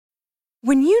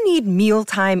When you need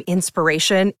mealtime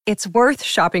inspiration, it's worth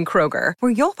shopping Kroger,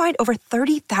 where you'll find over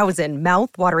 30,000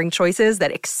 mouth-watering choices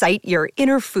that excite your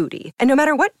inner foodie. And no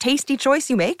matter what tasty choice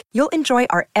you make, you'll enjoy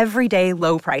our everyday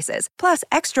low prices, plus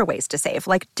extra ways to save,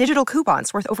 like digital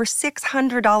coupons worth over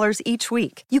 $600 each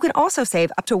week. You can also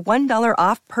save up to $1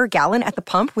 off per gallon at the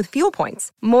pump with fuel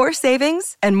points. More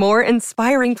savings and more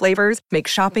inspiring flavors make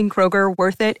shopping Kroger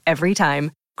worth it every time.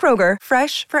 Kroger,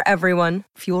 fresh for everyone.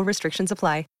 Fuel restrictions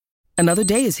apply. Another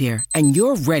day is here, and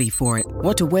you're ready for it.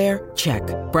 What to wear? Check.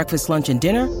 Breakfast, lunch, and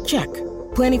dinner? Check.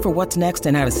 Planning for what's next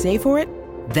and how to save for it?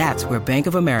 That's where Bank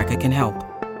of America can help.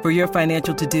 For your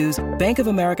financial to-dos, Bank of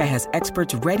America has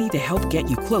experts ready to help get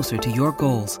you closer to your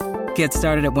goals. Get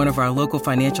started at one of our local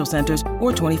financial centers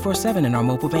or 24/7 in our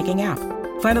mobile banking app.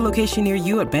 Find a location near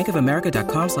you at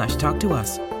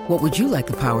bankofamerica.com/talktous. What would you like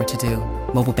the power to do?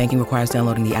 Mobile banking requires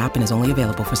downloading the app and is only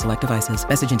available for select devices.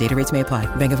 Message and data rates may apply.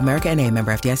 Bank of America N.A.,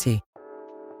 member FDIC.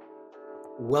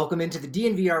 Welcome into the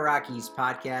DNVR Rockies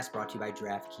podcast, brought to you by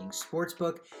DraftKings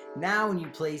Sportsbook. Now, when you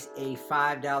place a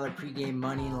 $5 pregame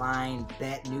money line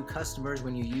bet, new customers,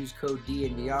 when you use code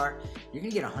DNVR, you're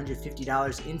going to get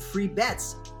 $150 in free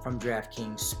bets from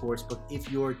DraftKings Sportsbook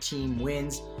if your team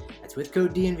wins. That's with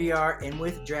code DNVR and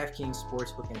with DraftKings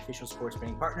Sportsbook, an official sports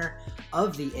betting partner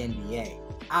of the NBA.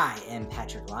 I am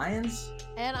Patrick Lyons.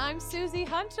 And I'm Susie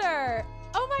Hunter.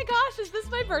 Oh my gosh, is this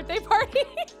my birthday party?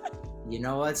 You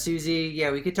know what, Susie?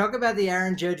 Yeah, we could talk about the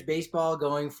Aaron Judge baseball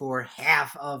going for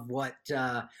half of what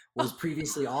was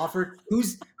previously offered.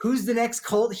 Who's the next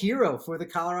cult hero for the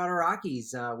Colorado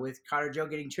Rockies with Carter Joe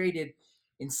getting traded?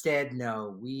 Instead,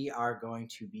 no, we are going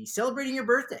to be celebrating your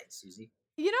birthday, Susie.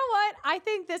 You know what? I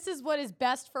think this is what is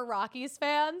best for Rockies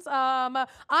fans. I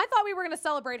thought we were going to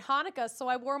celebrate Hanukkah, so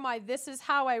I wore my This Is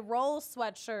How I Roll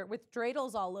sweatshirt with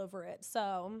dreidels all over it.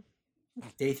 So,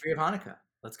 Day 3 of Hanukkah.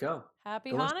 Let's go.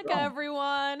 Happy Hanukkah,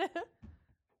 everyone.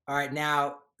 All right,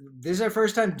 now, this is our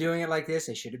first time doing it like this.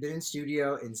 I should have been in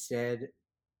studio. Instead,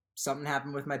 something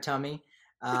happened with my tummy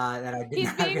that I did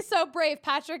He's being so brave.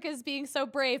 Patrick is being so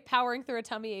brave, powering through a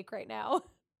tummy ache right now.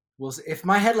 Well, if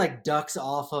my head like ducks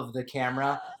off of the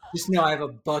camera, just know I have a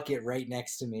bucket right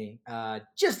next to me,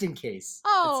 just in case.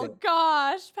 Oh,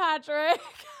 gosh, Patrick.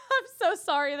 I'm so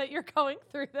sorry that you're going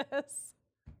through this.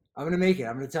 I'm going to make it.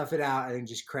 I'm going to tough it out and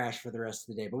just crash for the rest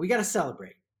of the day. But we got to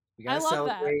celebrate. We got to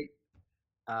celebrate.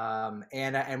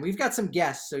 And we've got some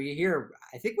guests. So you hear,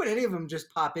 I think when any of them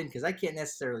just pop in, because I can't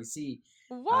necessarily see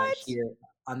here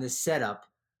on this setup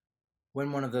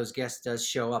when one of those guests does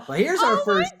show up. But here's our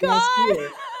first guest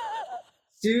here.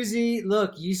 Susie,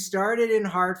 look, you started in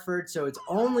Hartford, so it's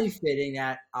only fitting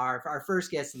that our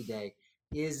first guest of the day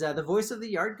is the voice of the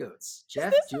Yard Goats,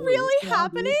 Jeff. Is this really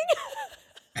happening?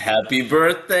 Happy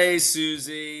birthday,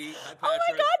 Susie. Hi, Patrick. Oh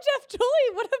my God, Jeff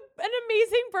Dooley, what an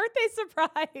amazing birthday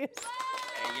surprise.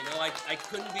 Hey, you know, I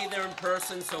couldn't be there in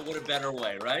person, so what a better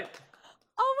way, right?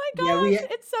 Oh my gosh,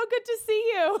 it's so good to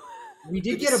see you. We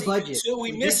did get a budget. So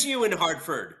we miss you in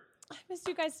Hartford. I missed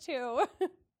you guys too.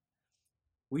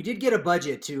 We did get a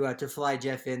budget to fly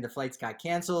Jeff in. The flights got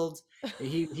canceled.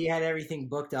 He had everything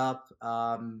booked up.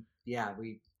 Yeah,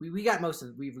 we got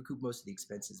we recouped most of the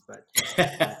expenses, but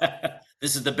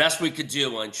this is the best we could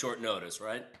do on short notice,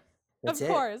 right? Of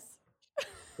course.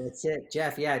 That's it,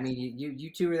 Jeff. Yeah, I mean, you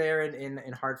two were there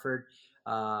in Hartford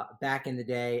back in the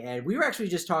day, and we were actually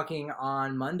just talking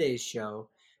on Monday's show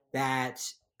that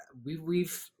we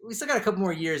still got a couple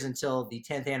more years until the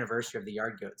 10th anniversary of the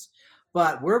Yard Goats,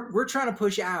 but we're trying to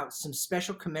push out some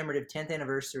special commemorative 10th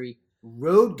anniversary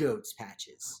Road Goats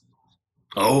patches.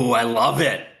 Oh, I love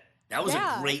it. That was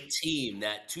a great team,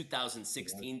 that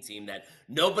 2016 team that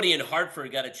nobody in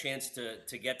Hartford got a chance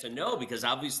to get to know, because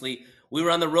obviously we were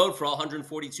on the road for all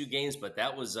 142 games, but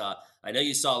that was, I know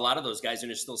you saw a lot of those guys and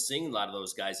you're still seeing a lot of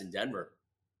those guys in Denver.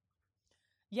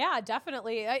 Yeah,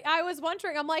 definitely. I was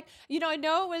wondering, I'm like, I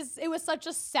know it was such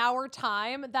a sour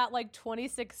time, that like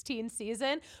 2016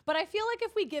 season, but I feel like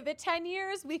if we give it 10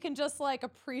 years, we can just like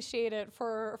appreciate it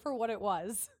for what it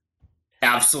was.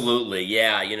 Absolutely.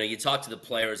 Yeah. You talk to the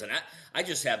players, and I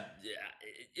just have,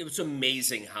 it was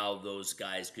amazing how those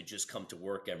guys could just come to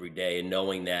work every day and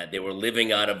knowing that they were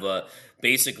living out of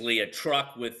basically a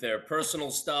truck with their personal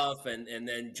stuff and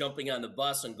then jumping on the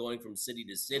bus and going from city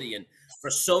to city. And for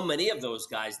so many of those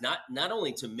guys, not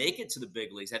only to make it to the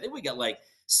big leagues, I think we got like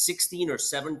 16 or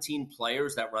 17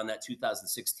 players that were on that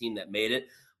 2016 that made it.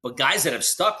 But guys that have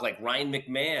stuck, like Ryan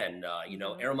McMahon,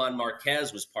 Erman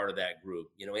Marquez was part of that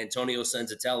group, Antonio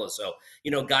Senzatella. So,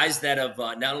 guys that have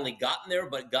not only gotten there,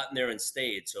 but gotten there and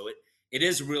stayed. So it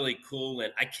is really cool.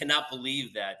 And I cannot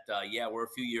believe that, we're a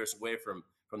few years away from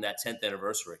that 10th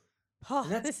anniversary. Oh,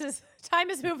 time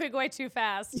is moving way too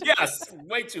fast. Yes,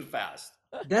 way too fast.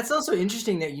 That's also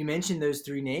interesting that you mentioned those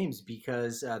three names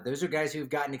because those are guys who've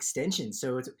gotten extensions.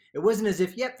 So it wasn't as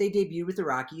if, yep, they debuted with the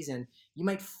Rockies, and you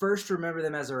might first remember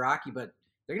them as a Rocky, but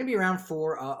they're going to be around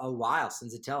for a while.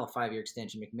 Senzatela, a 5-year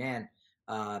extension. McMahon,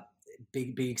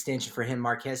 big extension for him.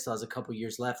 Marquez still has a couple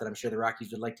years left, and I'm sure the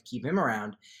Rockies would like to keep him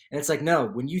around. And it's like, no,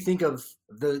 when you think of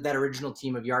that original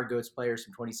team of Yard Goats players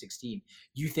from 2016,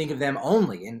 you think of them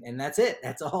only, and that's it.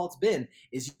 That's all it's been.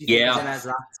 Is you think of them as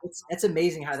Rockies. That's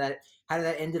amazing how that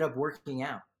ended up working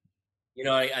out. You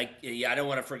know, I don't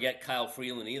want to forget Kyle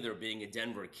Freeland either, being a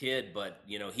Denver kid, but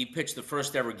you know, he pitched the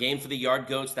first ever game for the Yard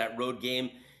Goats, that road game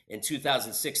in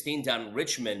 2016 down in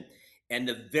Richmond. And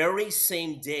the very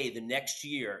same day, the next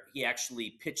year, he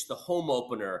actually pitched the home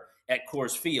opener at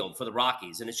Coors Field for the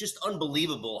Rockies. And it's just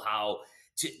unbelievable how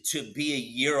to be a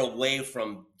year away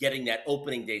from getting that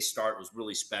opening day start was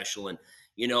really special. And,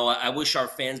 you know, I wish our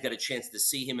fans got a chance to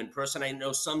see him in person. I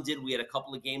know some did. We had a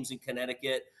couple of games in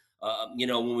Connecticut. You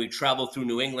know, when we traveled through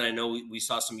New England, I know we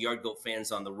saw some Yard Goat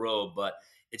fans on the road, but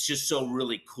it's just so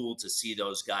really cool to see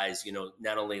those guys, you know,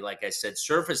 not only, like I said,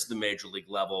 surface the major league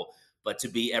level, but to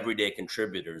be everyday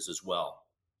contributors as well.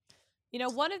 You know,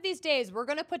 one of these days we're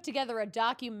going to put together a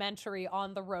documentary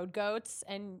on the Road Goats,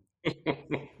 and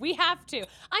we have to.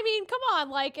 I mean, come on,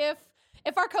 like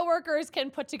if our coworkers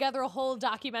can put together a whole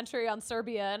documentary on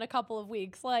Serbia in a couple of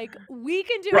weeks, like we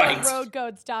can do a Road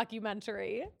Goats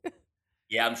documentary.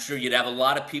 Yeah, I'm sure you'd have a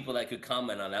lot of people that could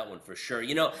comment on that one for sure.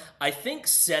 You know, I think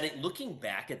looking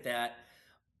back at that,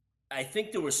 I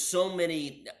think there were so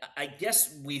many. I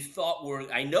guess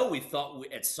I know we thought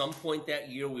at some point that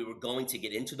year we were going to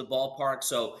get into the ballpark.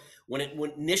 So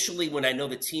initially when I know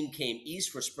the team came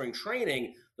east for spring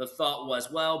training, the thought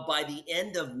was, well, by the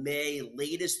end of May,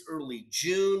 latest early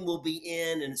June, we'll be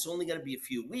in, and it's only going to be a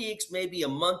few weeks, maybe a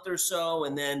month or so.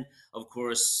 And then, of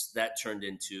course, that turned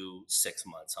into 6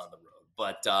 months on the road.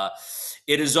 But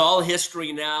it is all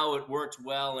history now. It worked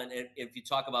well, and if you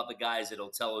talk about the guys, they'll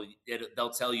tell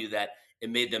you that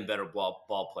it made them better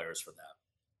ball players for that.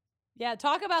 Yeah,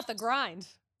 talk about the grind.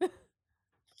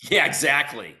 Yeah,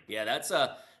 exactly. Yeah, that's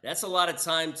a lot of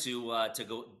time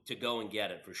to go and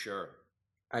get it for sure.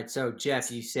 All right, so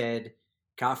Jeff, you said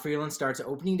Kyle Freeland starts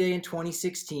opening day in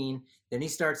 2016. Then he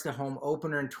starts the home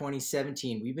opener in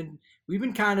 2017. We've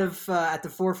been kind of at the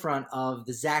forefront of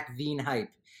the Zach Veen hype.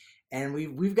 And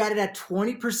we've got it at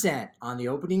 20% on the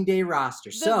opening day roster.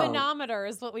 The Veenometer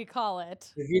is what we call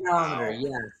it. The Veenometer, yeah.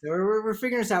 So we're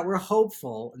figuring this out. We're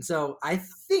hopeful. And so I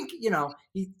think, you know,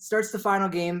 he starts the final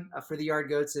game for the Yard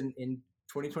Goats in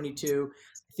 2022.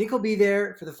 I think he'll be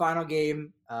there for the final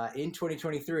game in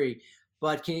 2023.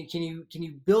 But can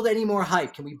you build any more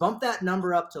hype? Can we bump that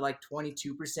number up to like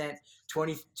 22%,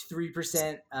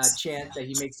 23% chance that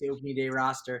he makes the opening day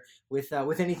roster with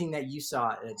anything that you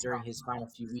saw during his final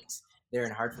few weeks there in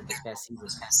Hartford this past season?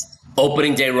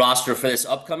 Opening day roster for this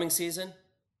upcoming season?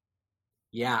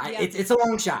 Yeah. It's a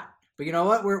long shot, but you know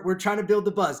what? We're trying to build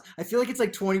the buzz. I feel like it's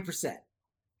like 20%.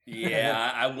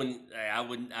 Yeah,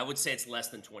 I would say it's less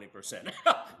than 20%.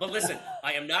 But listen,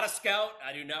 I am not a scout.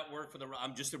 I do not work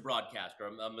I'm just a broadcaster.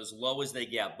 I'm as low as they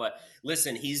get. But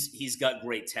listen, he's got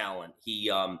great talent.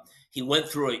 He went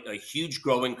through a huge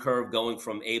growing curve going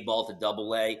from A ball to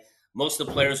Double A. Most of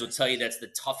the players will tell you that's the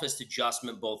toughest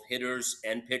adjustment, both hitters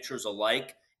and pitchers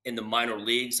alike, in the minor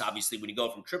leagues. Obviously, when you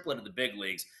go from AAA to the big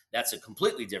leagues, that's a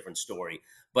completely different story.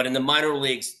 But in the minor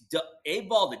leagues, A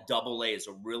ball to Double A is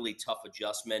a really tough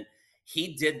adjustment.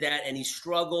 He did that and he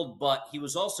struggled, but he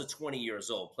was also 20 years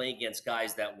old, playing against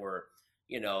guys that were,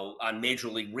 you know, on major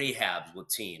league rehabs with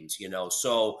teams, you know.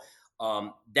 So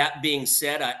that being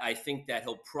said, I think that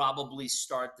he'll probably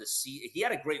start to see. He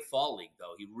had a great fall league,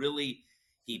 though. He really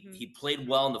he played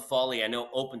well in the fall league. I know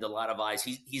opened a lot of eyes.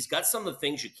 He's got some of the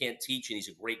things you can't teach, and he's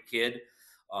a great kid.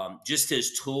 Just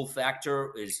his tool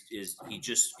factor is he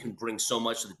just can bring so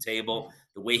much to the table.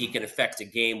 The way he can affect a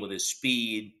game with his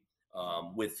speed,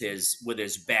 with his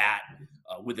bat,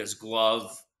 with his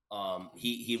glove.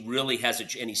 He really has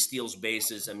and he steals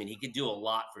bases. I mean, he could do a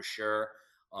lot for sure.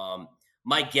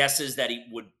 My guess is that he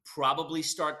would probably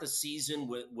start the season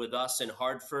with us in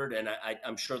Hartford, and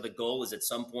I'm sure the goal is at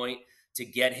some point to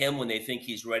get him when they think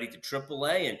he's ready to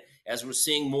AAA. And as we're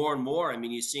seeing more and more, I mean,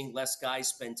 you're seeing less guys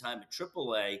spend time at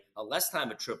AAA, less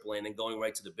time at AAA, and then going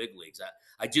right to the big leagues.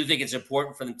 I do think it's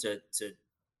important for them to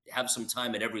have some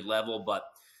time at every level, but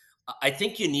I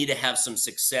think you need to have some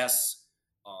success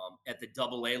at the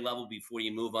AA level before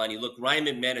you move on. You look, Ryan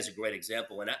McMahon is a great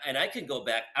example, and I can go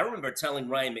back. I remember telling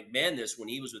Ryan McMahon this when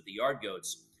he was with the Yard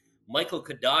Goats. Michael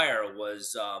Kadire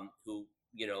was who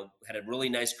had a really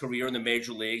nice career in the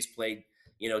major leagues, played,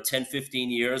 10, 15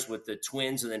 years with the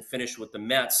Twins and then finished with the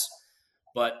Mets.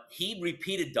 But he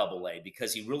repeated Double-A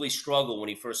because he really struggled when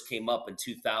he first came up in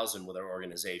 2000 with our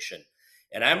organization.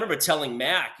 And I remember telling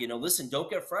Mac, listen, don't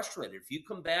get frustrated. If you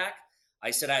come back,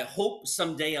 I said, I hope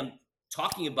someday I'm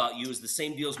talking about you as the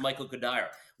same deal as Michael Cuddyer.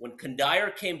 When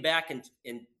Cuddyer came back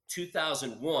in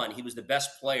 2001, he was the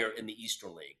best player in the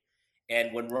Eastern League.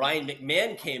 And when Ryan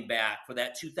McMahon came back for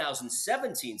that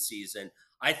 2017 season,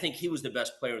 I think he was the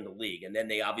best player in the league. And then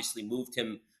they obviously moved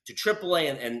him to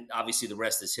AAA, and obviously the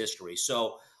rest is history.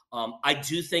 So I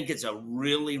do think it's a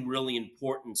really, really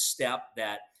important step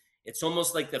that it's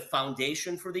almost like the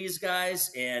foundation for these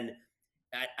guys. And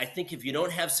I think if you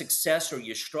don't have success or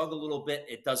you struggle a little bit,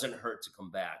 it doesn't hurt to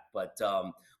come back. But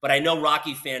I know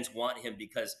Rocky fans want him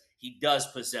because he does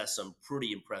possess some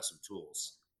pretty impressive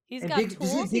tools. He's got tools.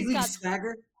 Does he big league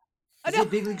swagger? Is he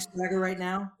big league swagger right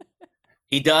now?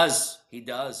 He does.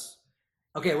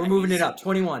 Okay, we're moving it up.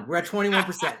 21. We're at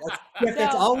 21%.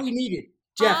 That's all we needed.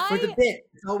 Jeff, for the bit,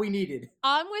 that's all we needed.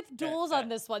 I'm with Jules on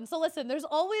this one. So listen, there's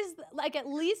always like at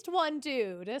least one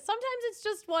dude. Sometimes it's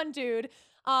just one dude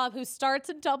who starts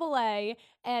in Double-A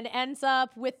and ends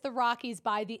up with the Rockies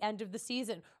by the end of the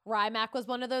season. Rymack was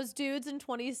one of those dudes in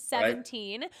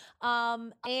 2017.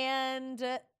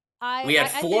 Right. We had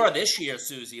four this year,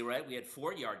 Susie, right? We had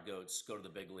 4 yard goats go to the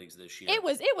big leagues this year. It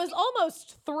was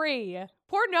almost 3.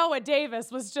 Poor Noah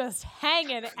Davis was just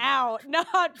hanging out,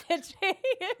 not pitching.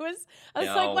 I was like,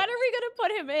 when are we going to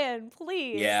put him in,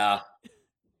 please? Yeah.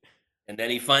 And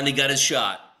then he finally got his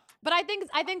shot. But I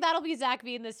think that'll be Zach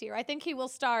Veen this year. I think he will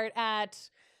start at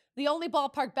the only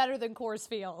ballpark better than Coors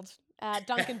Field, at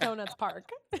Dunkin' Donuts Park.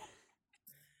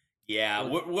 Yeah,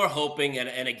 we're hoping,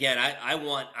 and again, I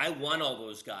want all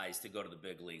those guys to go to the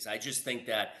big leagues. I just think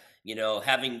that,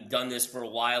 having done this for a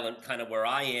while and kind of where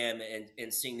I am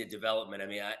and seeing the development, I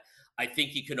mean, I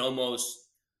think you can almost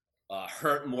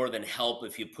hurt more than help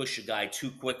if you push a guy too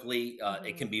quickly.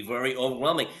 It can be very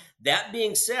overwhelming. That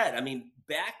being said, I mean,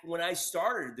 back when I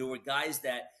started, there were guys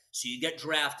that, so you get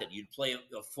drafted, you'd play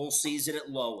a full season at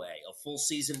low A, a full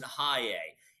season at high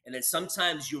A, and then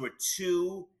sometimes you were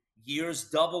 2 years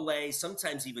Double-A,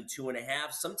 sometimes even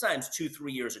 2.5, sometimes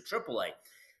 2-3 years at AAA.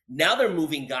 Now they're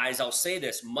moving guys, I'll say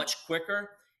this, much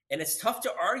quicker. And it's tough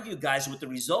to argue, guys, with the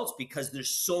results because there's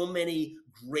so many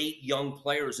great young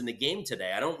players in the game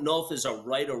today. I don't know if there's a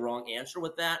right or wrong answer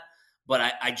with that, but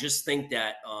I just think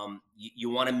that you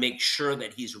want to make sure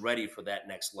that he's ready for that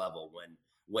next level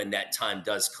when that time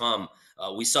does come.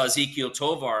 We saw Ezequiel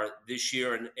Tovar this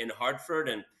year in Hartford,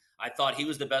 and I thought he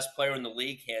was the best player in the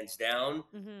league, hands down.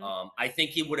 Mm-hmm. I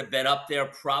think he would have been up there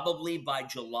probably by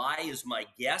July is my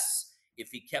guess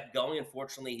if he kept going.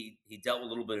 Unfortunately, he dealt with a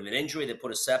little bit of an injury that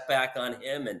put a setback on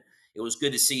him, and it was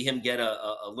good to see him get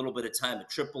a little bit of time at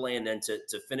AAA and then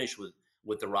to finish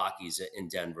with the Rockies in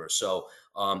Denver. So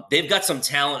they've got some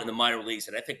talent in the minor leagues,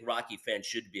 and I think Rocky fans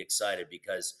should be excited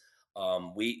because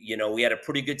we had a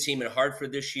pretty good team at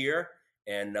Hartford this year,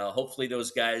 and hopefully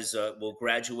those guys will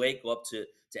graduate, go up to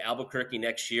Albuquerque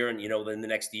next year, and in the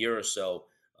next year or so,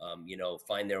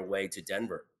 find their way to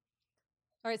Denver.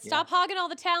 All right, stop hogging all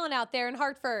the talent out there in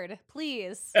Hartford,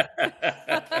 please.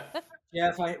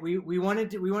 Jeff, we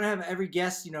want to have every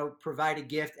guest, provide a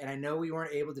gift, and I know we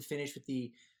weren't able to finish with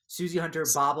the Susie Hunter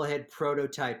bobblehead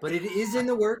prototype, but it is in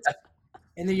the works,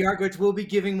 and the Yard Goats will be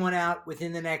giving one out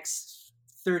within the next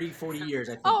 30, 40 years,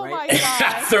 I think, right? My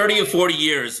God. 30 or 40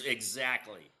 years,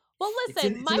 exactly. Well,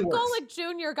 listen, Mike Golick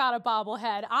Jr. got a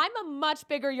bobblehead. I'm a much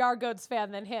bigger Yard Goats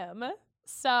fan than him.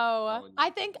 So I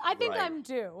think right. I'm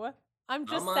due. I'm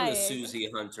saying. On the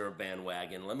Susie Hunter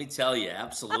bandwagon. Let me tell you,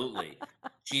 absolutely.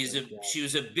 She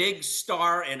was a big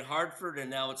star in Hartford,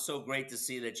 and now it's so great to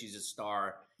see that she's a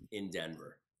star in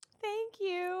Denver. Thank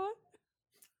you.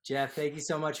 Jeff, thank you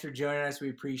so much for joining us. We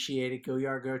appreciate it. Go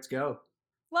Yard Goats, go.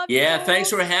 Love you. Yeah, thanks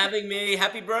for having me.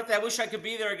 Happy birthday. I wish I could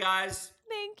be there, guys.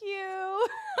 Thank you.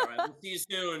 All right, we'll see you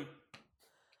soon.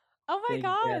 Oh my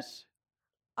gosh.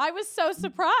 I was so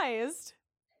surprised.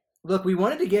 Look, we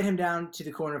wanted to get him down to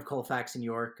the corner of Colfax in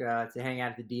York to hang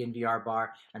out at the DNVR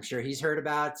bar. I'm sure he's heard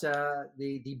about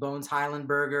the Bones Highland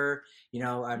Burger.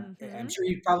 I'm sure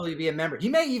he'd probably be a member. He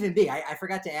may even be. I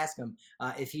forgot to ask him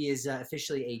if he is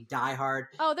officially a diehard.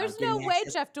 Oh, there's no way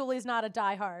Jeff Dooley's not a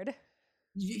diehard.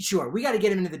 Sure, we got to get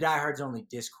him into the Diehards Only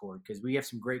Discord because we have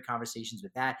some great conversations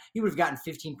with that. He would have gotten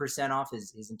 15% off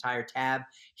his entire tab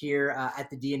here at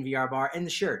the DNVR bar and the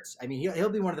shirts. I mean, he'll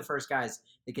be one of the first guys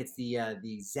that gets the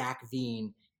Zach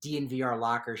Veen DNVR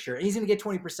locker shirt, and he's going to get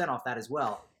 20% off that as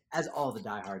well, as all the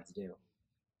Diehards do.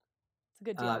 It's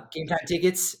a good deal. Game Time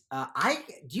tickets.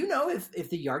 Do you know if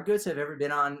the Yard Goats have ever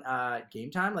been on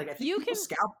Game Time? Like I think people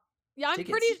scalp. Yeah, I'm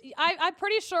tickets. I'm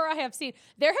pretty sure I have seen.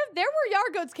 There were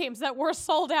Yard Goats games that were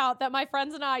sold out that my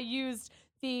friends and I used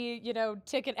the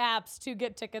ticket apps to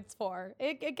get tickets for.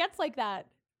 It gets like that.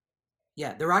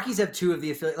 Yeah, the Rockies have 2 of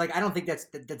the affiliate. Like I don't think that's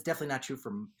definitely not true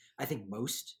for I think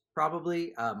most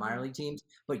probably minor league teams,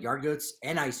 but Yard Goats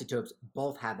and Isotopes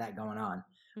both have that going on.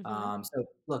 So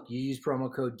look, you use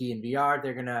promo code DNVR.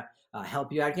 They're gonna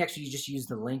help you out. You can actually just use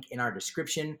the link in our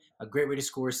description. A great way to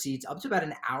score seats up to about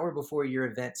an hour before your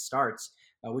event starts,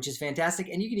 which is fantastic.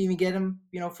 And you can even get them,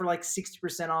 for like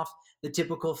 60% off the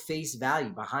typical face value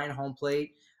behind home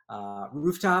plate,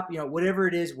 rooftop, whatever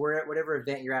it is, whatever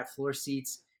event you're at, floor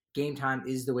seats. Game Time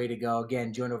is the way to go.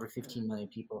 Again, join over 15 million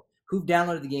people who've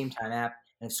downloaded the Game Time app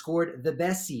and have scored the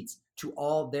best seats to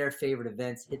all their favorite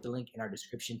events. Hit the link in our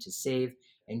description to save.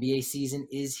 NBA season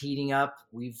is heating up.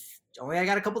 We've only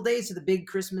got a couple days to the big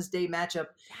Christmas Day matchup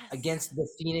against the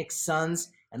Phoenix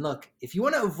Suns. And look, if you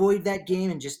want to avoid that game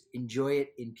and just enjoy it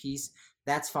in peace,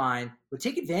 that's fine. But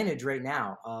take advantage right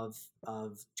now of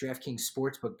DraftKings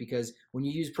Sportsbook, because when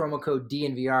you use promo code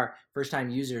DNVR, first-time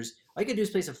users, all you can do is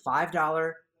place a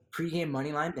 $5 pregame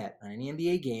moneyline bet on any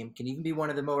NBA game. Can even be one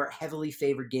of the more heavily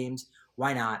favored games.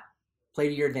 Why not? Play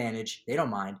to your advantage. They don't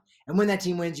mind. And when that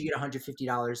team wins, you get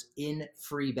 $150 in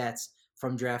free bets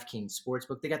from DraftKings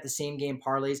Sportsbook. They got the same game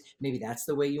parlays. Maybe that's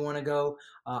the way you want to go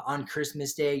on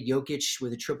Christmas Day. Jokic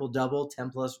with a triple-double,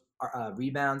 10-plus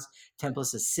rebounds,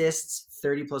 10-plus assists,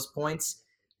 30-plus points.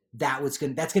 That's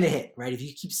going to hit, right? If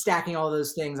you keep stacking all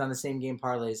those things on the same game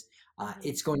parlays,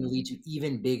 it's going to lead to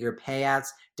even bigger payouts.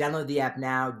 Download the app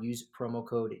now. Use promo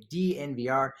code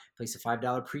DNVR. Place a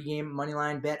 $5 pregame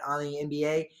moneyline bet on the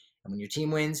NBA. And when your team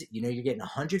wins, you're getting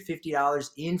 $150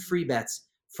 in free bets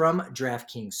from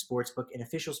DraftKings Sportsbook, an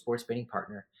official sports betting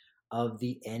partner of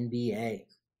the NBA.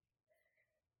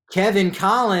 Kevin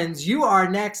Collins, you are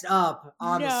next up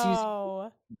on the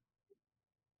season.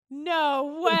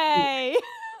 No way.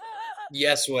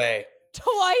 Yes way.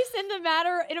 Twice in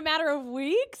a matter of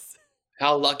weeks?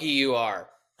 How lucky you are.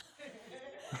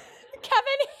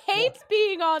 Kevin hates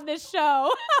being on this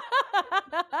show.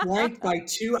 Flanked by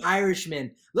 2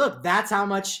 Irishmen. Look, that's how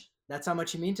much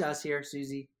you mean to us here,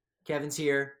 Susie. Kevin's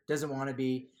here, doesn't want to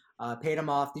be. Paid him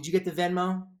off. Did you get the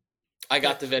Venmo? I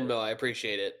got the Venmo. I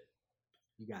appreciate it.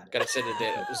 You got it. Gotta send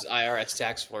it was IRS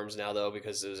tax forms now, though,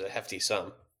 because it was a hefty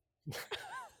sum.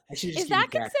 Is that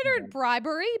considered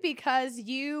bribery because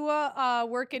you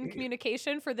work in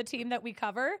communication for the team that we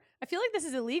cover? I feel like this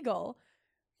is illegal.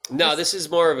 No, this is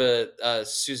more of a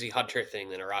Susie Hunter thing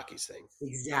than a Rockies thing.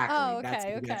 Exactly. Oh,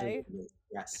 okay.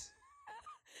 Yes.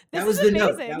 That was the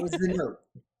note. That was the note.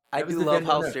 I do love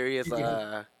how serious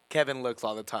Kevin looks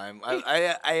all the time.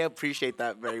 I appreciate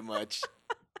that very much.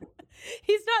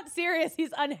 He's not serious. He's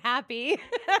unhappy.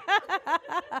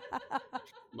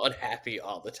 I'm unhappy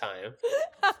all the time.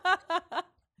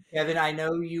 Kevin, I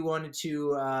know you wanted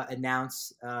to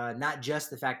announce not just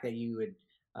the fact that you had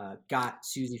got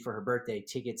Susie for her birthday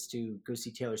tickets to go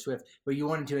see Taylor Swift, but you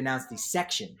wanted to announce the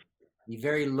section, the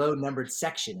very low numbered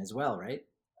section as well, right?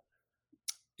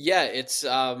 Yeah, it's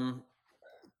her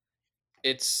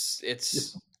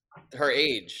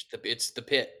age. It's the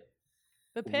pit.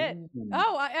 The pit. Ooh.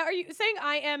 Oh, are you saying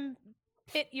I am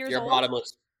pit years You're old?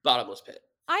 bottomless pit.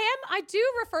 I do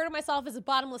refer to myself as a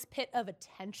bottomless pit of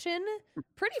attention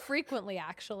pretty frequently,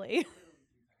 actually.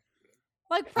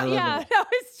 Yeah, that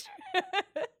was true.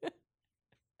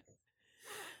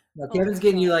 Now, Kevin's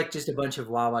getting you like just a bunch of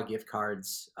Wawa gift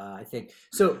cards, I think.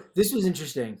 So this was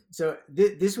interesting. So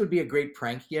this would be a great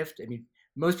prank gift. I mean,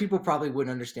 most people probably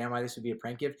wouldn't understand why this would be a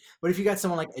prank gift. But if you got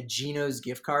someone like a Geno's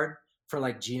gift card for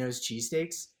like Geno's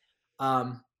cheesesteaks.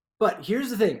 But here's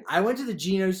the thing. I went to the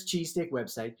Geno's cheesesteak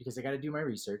website because I got to do my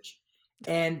research.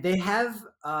 And they have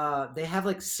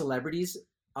like celebrities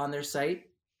on their site.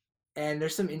 And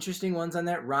there's some interesting ones on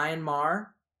there. Ryan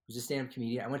Maher, who's a stand-up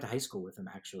comedian. I went to high school with him,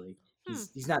 actually.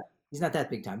 He's not that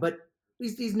big time, but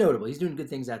he's notable. He's doing good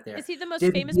things out there. Is he the most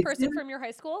famous person from your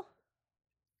high school?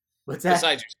 What's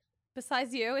that?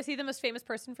 Besides you, is he the most famous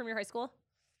person from your high school?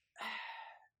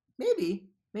 Maybe.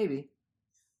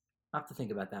 I'll have to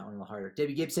think about that one a little harder.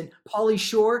 Debbie Gibson, Pauly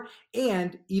Shore,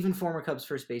 and even former Cubs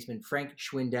first baseman Frank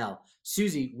Schwindel.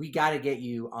 Susie, we got to get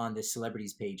you on the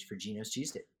celebrities page for Geno's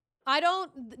Cheesesteak.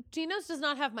 Geno's does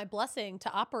not have my blessing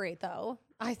to operate, though.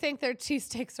 I think their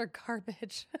cheesesteaks are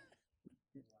garbage.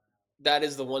 That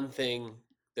is the one thing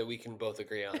that we can both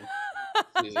agree on.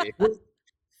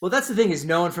 Well, that's the thing is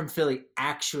no one from Philly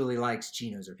actually likes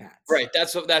Geno's or Pat's. Right.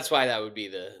 That's why that would be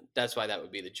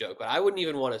the joke. But I wouldn't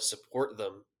even want to support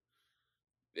them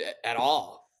at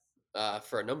all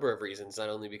for a number of reasons, not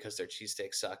only because their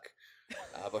cheesesteaks suck,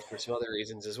 but for some other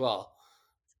reasons as well.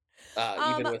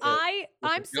 Even with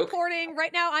I'm supporting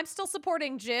right now. I'm still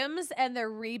supporting Jim's and their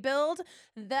rebuild.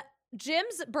 The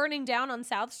Jim's burning down on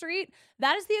South Street.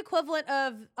 That is the equivalent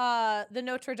of the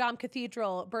Notre Dame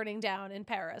Cathedral burning down in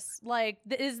Paris. Like,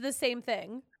 is the same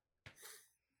thing.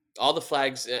 All the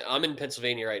flags. I'm in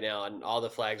Pennsylvania right now, and all the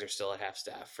flags are still at half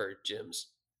staff for Jim's.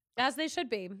 As they should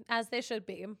be. As they should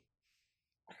be.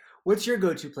 What's your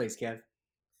go-to place, Kev?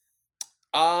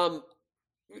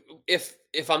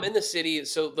 If I'm in the city,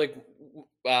 so like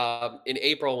in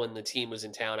April when the team was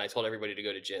in town, I told everybody to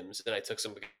go to Jim's, and I took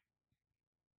some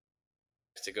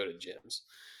to go to Jim's,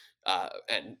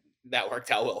 and that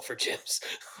worked out well for Jim's.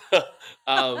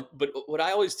 But what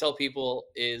I always tell people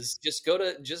is just go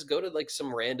to like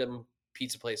some random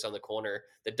pizza place on the corner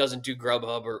that doesn't do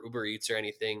Grubhub or Uber Eats or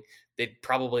anything. They'd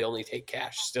probably only take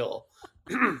cash still.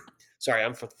 Sorry,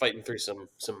 I'm fighting through some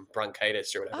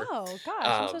bronchitis or whatever. Oh gosh,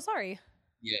 I'm so sorry.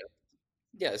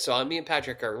 Yeah. So me and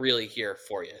Patrick are really here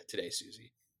for you today,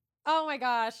 Susie. Oh my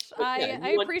gosh,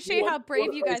 I appreciate how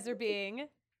brave you guys are being.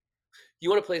 You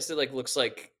want a place that like looks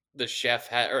like the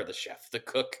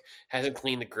cook hasn't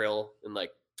cleaned the grill in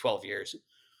like 12 years.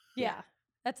 Yeah,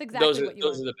 that's exactly what you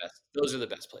want. Those are the best. Those are the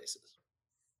best places.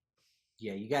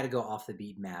 Yeah, you got to go off the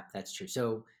beat map. That's true.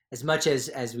 So as much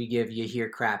as we give you here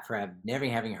crap for never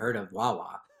having heard of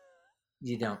Wawa,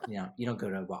 you don't go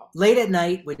to Wawa late at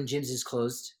night when Jim's is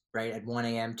closed, right at 1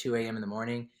 a.m., 2 a.m. in the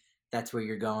morning. That's where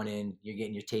you're going in. You're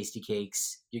getting your tasty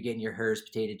cakes. You're getting your Hers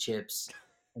potato chips,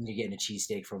 and you're getting a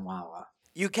cheesesteak from Wawa.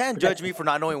 You can't judge me for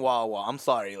not knowing Wawa. I'm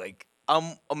sorry. Like,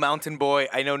 I'm a mountain boy.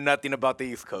 I know nothing about the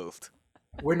East Coast.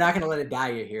 We're not going to let it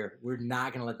die here. We're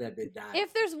not going to let that bit die.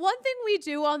 If there's one thing we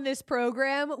do on this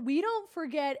program, we don't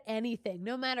forget anything,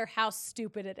 no matter how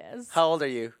stupid it is. How old are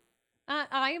you?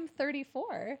 I am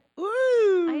 34. Woo!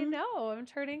 I know. I'm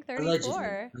turning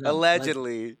 34.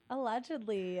 Allegedly.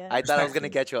 I thought I was going to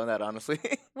get you on that, honestly.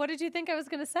 What did you think I was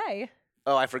going to say?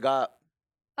 Oh, I forgot.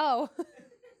 Oh.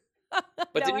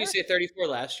 But didn't you say 34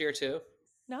 last year too?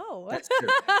 No. That's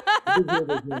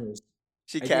true.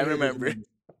 She can't remember.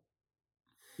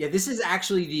 Yeah, this is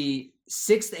actually the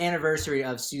 6th anniversary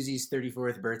of Susie's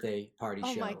 34th birthday party show.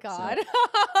 Oh my God.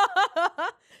 So.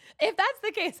 If that's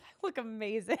the case, I look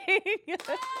amazing. Thank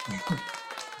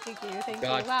you.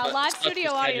 God, wow, live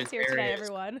studio audience here today,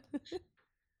 everyone.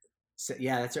 So,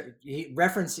 yeah, that's right.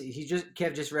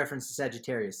 Kev just referenced the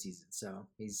Sagittarius season, so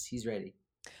he's ready.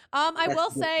 I will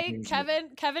say,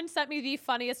 Kevin sent me the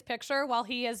funniest picture while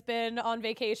he has been on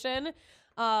vacation.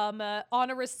 On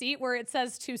a receipt where it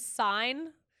says to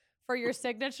sign for your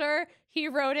signature, he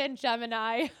wrote in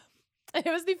Gemini. It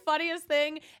was the funniest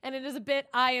thing, and it is a bit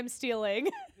I am stealing.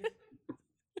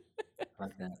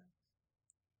 Like that.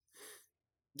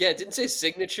 Yeah, it didn't say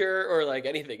signature or like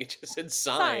anything. It just said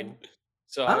sign.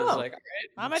 So I was like, all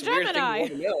right. I'm a Gemini.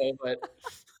 But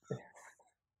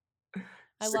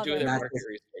I love it.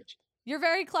 Research. You're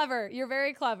very clever.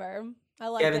 I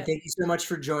like Kevin, it. thank you so much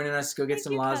for joining us. Go get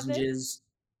some lozenges,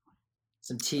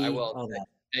 some tea. I will. All that.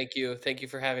 Thank you. Thank you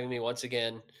for having me once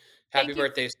again. Happy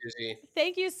birthday, Susie.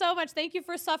 Thank you so much. Thank you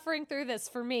for suffering through this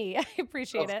for me. I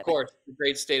appreciate it. Of course.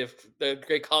 The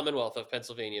great Commonwealth of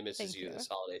Pennsylvania misses you this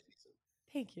holiday season.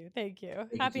 Thank you.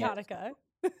 Happy Hanukkah.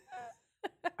 All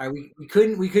right, we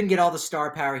couldn't get all the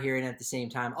star power here in at the same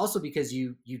time. Also because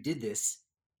you did this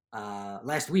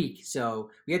last week, so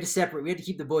we had to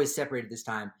keep the boys separated this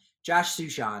time. Josh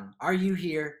Sushan, are you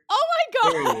here? Oh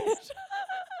my gosh!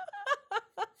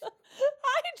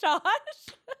 Hi,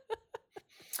 Josh.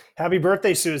 Happy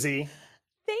birthday, Susie.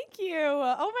 Thank you.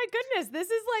 Oh my goodness, this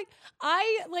is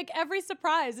every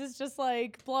surprise is just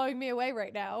like blowing me away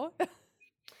right now.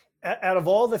 Out of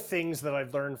all the things that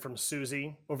I've learned from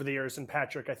Susie over the years, and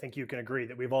Patrick, I think you can agree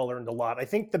that we've all learned a lot. I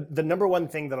think the number one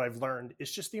thing that I've learned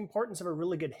is just the importance of a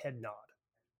really good head nod.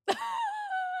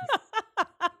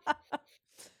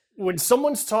 When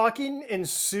someone's talking and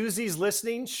Susie's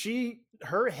listening,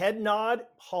 her head nod,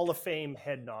 Hall of Fame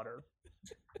head nodder.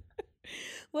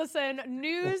 Listen,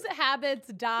 news habits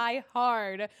die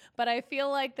hard, but I feel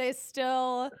like that's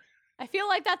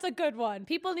a good one.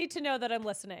 People need to know that I'm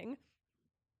listening.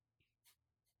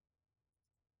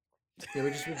 Yeah,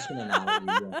 we're just gonna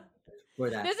nod for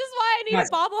that. This is why I need a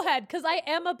bobblehead, because I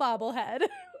am a bobblehead.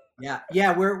 Yeah,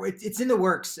 it's in the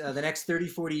works. The next 30,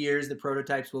 40 years, the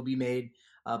prototypes will be made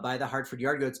by the Hartford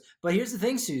Yard Goats. But here's the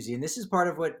thing, Susie, and this is part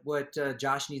of what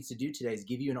Josh needs to do today is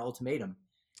give you an ultimatum.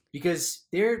 Because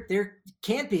there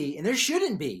can't be, and there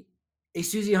shouldn't be, a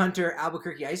Susie Hunter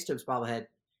Albuquerque Isotopes bobblehead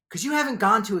because you haven't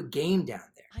gone to a game down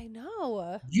there. I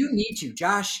know. You need to,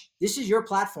 Josh. This is your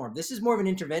platform. This is more of an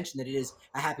intervention than it is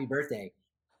a happy birthday.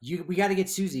 We got to get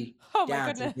Susie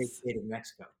down to the great state of New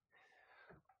Mexico.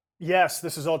 Yes,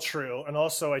 this is all true. And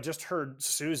also, I just heard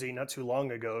Susie not too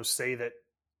long ago say that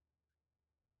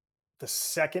the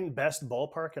second best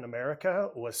ballpark in America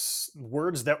was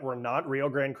words that were not Rio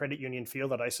Grande Credit Union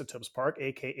Field at Isotopes Park,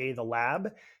 aka the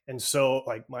Lab. And so,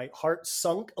 like, my heart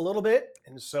sunk a little bit.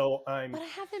 And so But I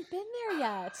haven't been there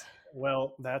yet.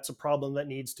 Well, that's a problem that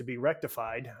needs to be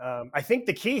rectified. I think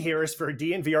the key here is for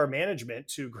DNVR management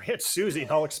to grant Susie an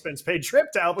all-expense-paid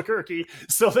trip to Albuquerque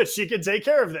so that she can take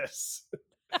care of this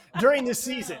during the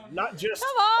season, not just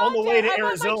on the way to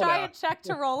Arizona. I want my giant check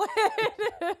to roll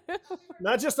in.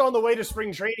 Not just on the way to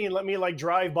spring training and let me like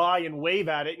drive by and wave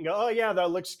at it and go, oh yeah,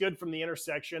 that looks good from the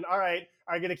intersection. All right,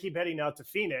 I'm going to keep heading out to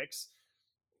Phoenix.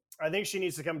 I think she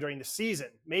needs to come during the season.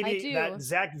 Maybe that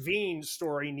Zach Veen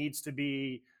story needs to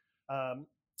be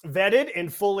vetted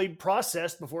and fully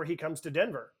processed before he comes to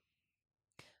Denver.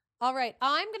 All right.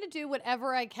 I'm going to do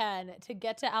whatever I can to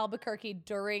get to Albuquerque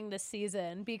during the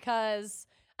season because,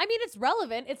 I mean, it's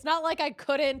relevant. It's not like I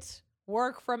couldn't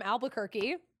work from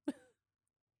Albuquerque.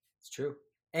 It's true.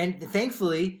 And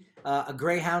thankfully, a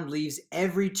Greyhound leaves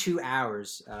every 2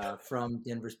 hours from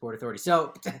Denver's Port Authority.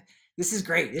 So this is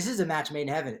great. This is a match made in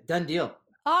heaven. Done deal.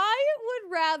 I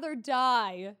would rather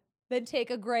die than take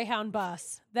a Greyhound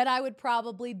bus that I would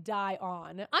probably die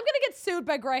on. I'm going to get sued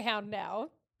by Greyhound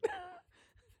now.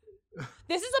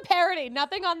 This is a parody.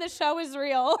 Nothing on this show is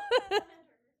real.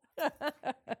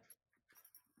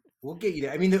 We'll get you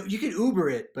there. I mean, you can Uber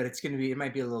it, but it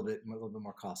might be a little bit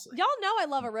more costly. Y'all know I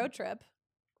love a road trip.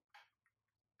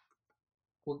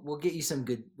 We'll get you some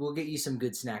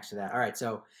good snacks for that. All right,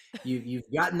 so you've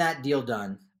gotten that deal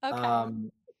done. Okay.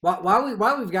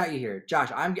 While we've got you here, Josh,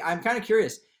 I'm kind of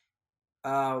curious.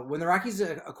 When the Rockies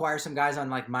acquire some guys on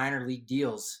like minor league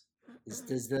deals,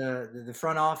 does the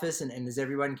front office and does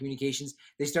everyone in communications,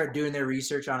 they start doing their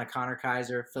research on a Connor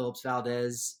Kaiser, Phillips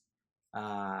Valdez,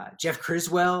 Jeff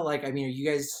Criswell? Like, I mean, are you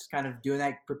guys kind of doing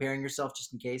that, preparing yourself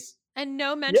just in case? And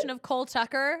no mention of Cole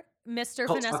Tucker, Mr.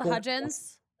 Vanessa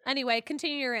Hudgens. Anyway,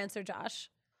 continue your answer, Josh.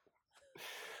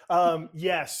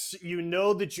 Yes, you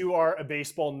know that you are a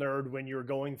baseball nerd when you're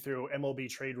going through MLB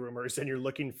trade rumors and you're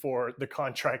looking for the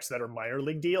contracts that are minor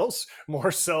league deals,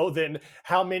 more so than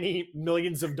how many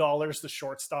millions of dollars the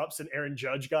shortstops and Aaron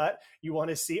Judge got. You want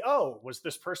to see, was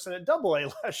this person at AA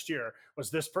last year? Was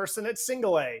this person at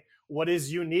single A? What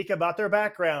is unique about their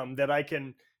background that I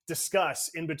can discuss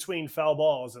in between foul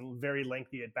balls and very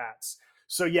lengthy at bats?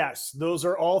 So yes, those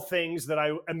are all things that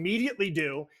I immediately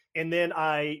do. And then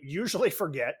I usually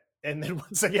forget. And then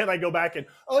once again, I go back and,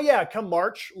 come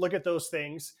March, look at those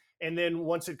things. And then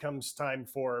once it comes time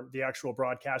for the actual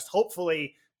broadcast,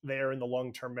 hopefully they're in the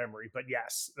long-term memory. But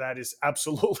yes, that is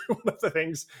absolutely one of the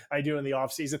things I do in the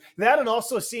off season. That and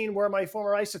also seeing where my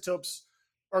former Isotopes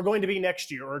are going to be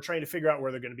next year or trying to figure out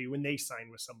where they're going to be when they sign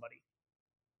with somebody.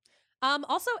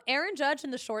 Also, Aaron Judge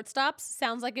and the Shortstops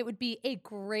sounds like it would be a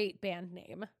great band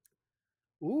name.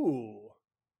 Ooh.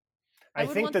 I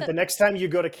think that the next time you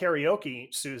go to karaoke,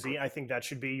 Susie, I think that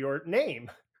should be your name.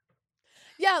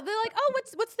 Yeah, they're like,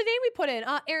 what's the name we put in?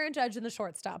 Aaron Judge and the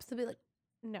Shortstops. They'll be like,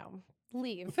 no,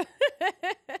 leave.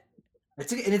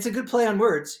 It's a good play on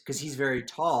words because he's very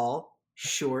tall,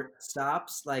 short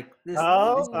stops like this.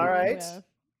 All right. Yeah.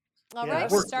 All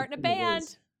right, we're starting a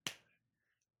band.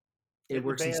 It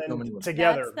works in so many ways.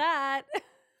 Together. That's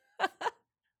that.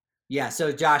 Yeah. So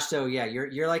Josh,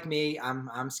 you're like me.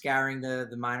 I'm scouring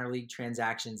the minor league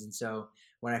transactions, and so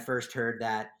when I first heard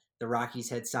that the Rockies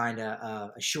had signed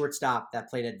a shortstop that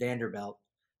played at Vanderbilt,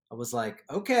 I was like,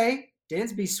 okay,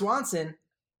 Dansby Swanson,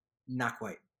 not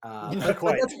quite. Not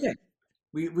quite. But that's okay.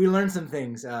 We learned some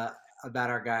things about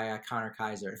our guy Connor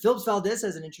Kaiser. Phillips Valdez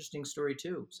has an interesting story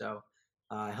too, so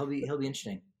he'll be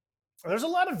interesting. There's a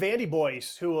lot of Vandy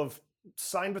boys who have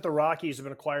signed with the Rockies, have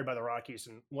been acquired by the Rockies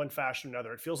in one fashion or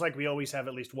another. It feels like we always have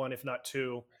at least one, if not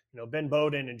two. Ben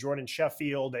Bowden and Jordan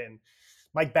Sheffield and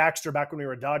Mike Baxter back when we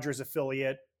were a Dodgers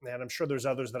affiliate. And I'm sure there's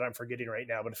others that I'm forgetting right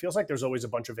now, but it feels like there's always a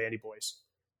bunch of Vandy boys.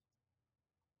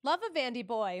 Love a Vandy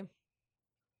boy.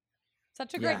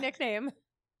 Such a great nickname.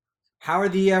 How are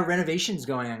the renovations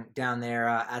going down there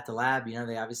at the Lab?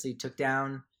 They obviously took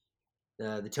down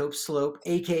the Tope Slope,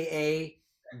 a.k.a.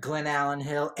 Glen Allen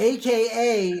Hill,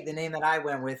 a.k.a. the name that I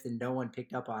went with and no one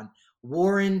picked up on,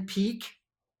 Warren Peak.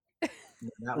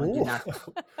 That one did not.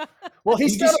 Well,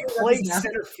 he's got to play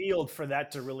center field for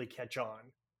that to really catch on.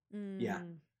 Yeah.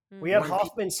 We have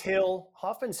Hoffman's Hill.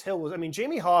 Hoffman's Hill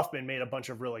Jamie Hoffman made a bunch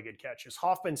of really good catches.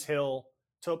 Hoffman's Hill,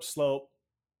 Tope Slope,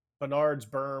 Bernard's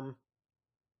Berm.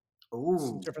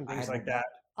 Ooh, different things like that.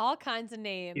 All kinds of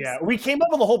names. Yeah, we came up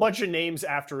with a whole bunch of names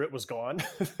after it was gone.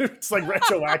 It's like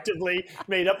retroactively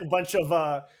made up a bunch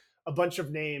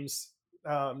of names.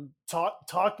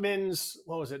 Talkman's,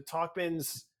 what was it?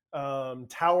 Talkman's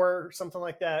Tower, something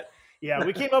like that. Yeah,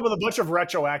 we came up with a bunch of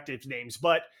retroactive names,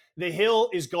 but the hill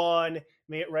is gone.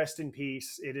 May it rest in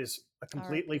peace. It is a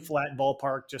completely flat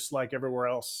ballpark, just like everywhere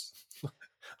else.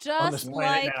 Just on this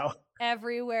planet like now.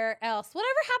 Everywhere else.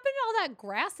 Whatever happened to all that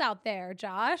grass out there,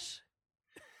 Josh?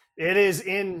 It is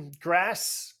in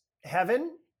grass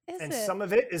heaven, and some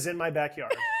of it is in my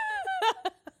backyard.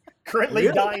 Currently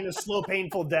dying a slow,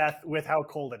 painful death with how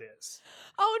cold it is.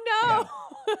 Oh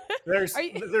no! Yeah.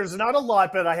 There's not a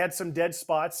lot, but I had some dead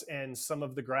spots, and some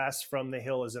of the grass from the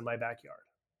hill is in my backyard.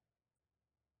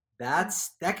 That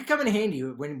could come in handy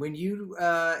when you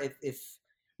if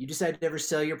you decide to ever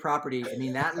sell your property. I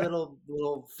mean, that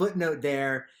little footnote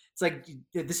there. It's like,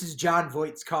 this is John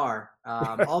Voight's car,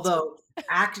 although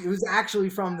it was actually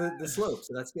from the slope,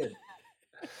 so that's good.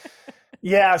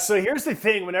 Yeah, so here's the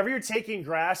thing. Whenever you're taking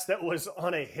grass that was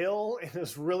on a hill and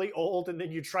is really old, and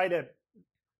then you try to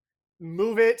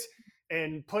move it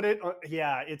and put it on,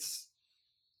 it's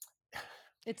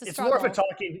more of a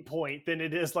talking point than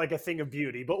it is like a thing of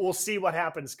beauty. But we'll see what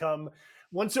happens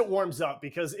once it warms up,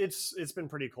 because it's been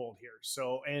pretty cold here.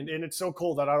 So and it's so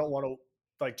cold that I don't want to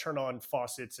like turn on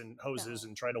faucets and hoses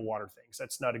and try to water things.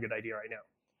 That's not a good idea right now.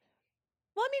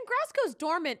 Well, I mean, grass goes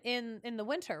dormant in the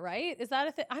winter, right? Is that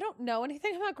a thing? I don't know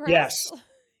anything about grass.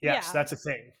 Yes, that's a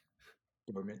thing.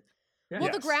 Dormant. Yeah. Will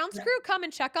the grounds crew come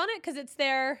and check on it because it's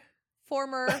their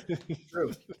former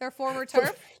turf?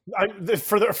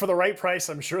 For the right price,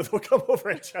 I'm sure they'll come over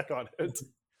and check on it.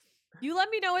 You let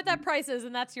me know what that price is,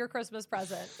 and that's your Christmas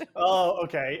present. Oh,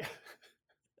 okay.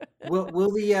 Will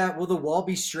the wall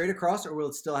be straight across, or will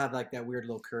it still have like that weird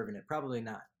little curve in it? Probably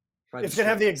not. It's gonna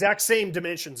have the exact same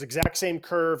dimensions, exact same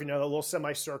curve. The little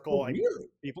semicircle. Oh,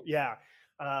 really? Yeah.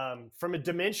 From a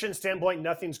dimension standpoint,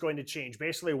 nothing's going to change.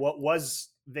 Basically, what was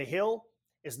the hill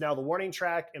is now the warning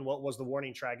track, and what was the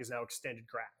warning track is now extended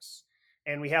grass.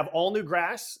 And we have all new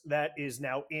grass that is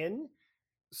now in.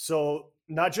 So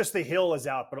not just the hill is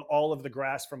out, but all of the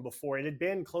grass from before. It had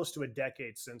been close to a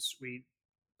decade since we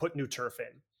put new turf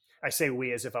in. I say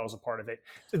we as if I was a part of it.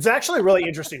 It's actually a really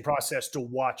interesting process to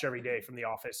watch every day from the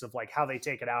office of like how they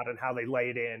take it out and how they lay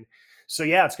it in. So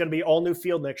yeah, it's going to be all new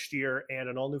field next year and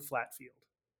an all new flat field.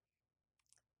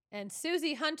 And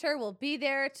Susie Hunter will be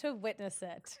there to witness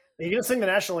it. Are you going to sing the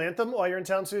national anthem while you're in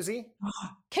town, Susie?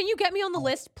 Can you get me on the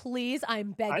list, please?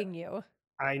 I'm begging you.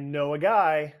 I know a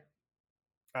guy.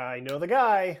 I know the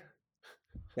guy.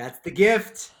 That's the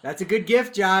gift. That's a good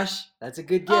gift, Josh. That's a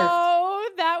good gift. Oh,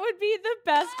 that would be the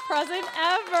best present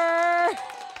ever.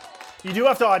 You do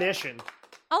have to audition.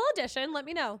 I'll audition. Let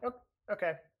me know.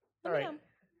 Okay. All right.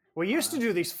 We used to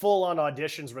do these full-on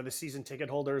auditions where the season ticket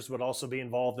holders would also be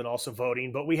involved and also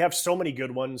voting, but we have so many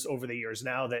good ones over the years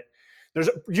now that there's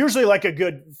usually like a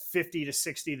good 50 to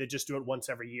 60 that just do it once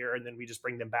every year, and then we just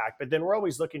bring them back. But then we're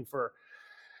always looking for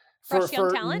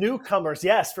newcomers.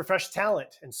 Yes, for fresh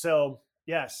talent. And so,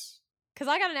 yes. Because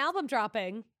I got an album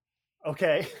dropping.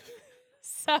 Okay.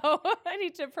 So I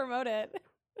need to promote it.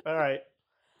 All right.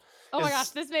 Oh my gosh,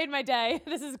 this made my day.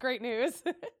 This is great news.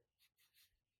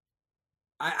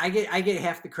 I get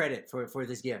half the credit for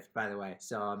this gift, by the way.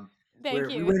 So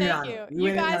thank you.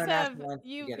 You guys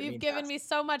you've given me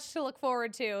so much to look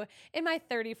forward to in my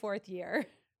 34th year.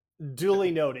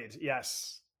 Duly noted.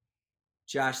 Yes.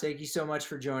 Josh, thank you so much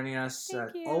for joining us.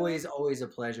 Always a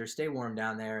pleasure. Stay warm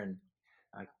down there and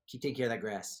keep taking care of that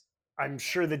grass. I'm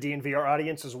sure the DNVR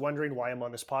audience is wondering why I'm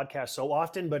on this podcast so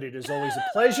often, but it is always a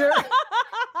pleasure.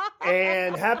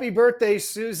 And happy birthday,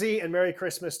 Susie, and Merry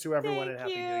Christmas to everyone and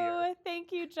Happy New Year.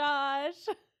 Thank you, Josh.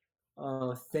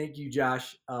 Oh, thank you,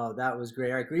 Josh. Oh, that was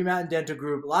great. All right, Green Mountain Dental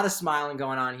Group. A lot of smiling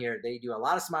going on here. They do a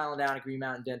lot of smiling down at Green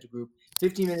Mountain Dental Group,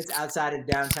 15 minutes outside of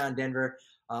downtown Denver.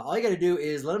 All you got to do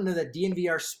is let them know that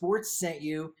DNVR Sports sent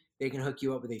you. They can hook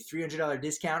you up with a $300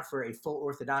 discount for a full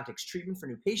orthodontics treatment for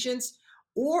new patients.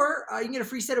 Or you can get a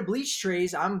free set of bleach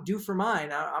trays. I'm due for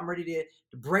mine. I'm ready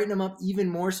to brighten them up even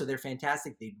more, so they're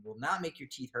fantastic. They will not make your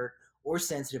teeth hurt or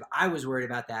sensitive. I was worried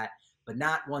about that, but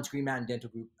not once Green Mountain Dental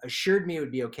Group assured me it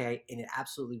would be okay, and it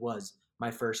absolutely was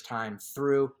my first time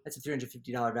through. That's a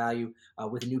 $350 value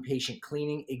with a new patient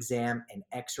cleaning, exam, and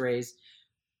x-rays.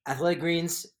 Athletic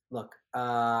Greens, look,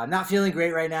 I'm not feeling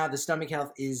great right now. The stomach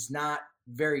health is not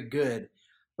very good,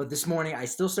 but this morning I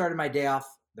still started my day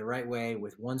off the right way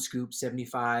with one scoop,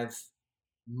 75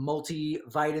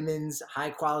 multivitamins, high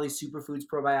quality superfoods,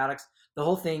 probiotics, the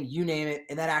whole thing, you name it.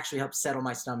 And that actually helps settle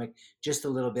my stomach just a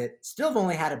little bit. Still have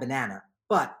only had a banana,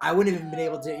 but I wouldn't have been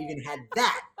able to even had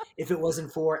that if it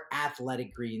wasn't for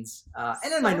Athletic Greens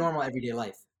and in my normal everyday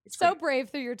life. It's so great. Brave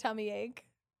through your tummy ache.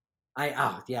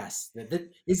 Yes.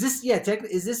 Is this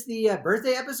is this the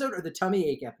birthday episode or the tummy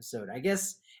ache episode? I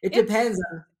guess it depends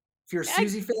on if you're a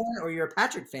Susie fan or you're a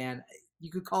Patrick fan. You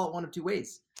could call it one of two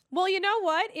ways. Well, you know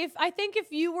what? If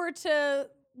you were to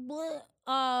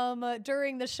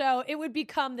during the show, it would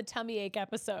become the tummy ache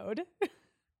episode.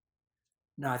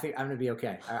 No, I think I'm gonna be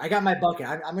okay. I got my bucket.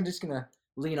 I'm just gonna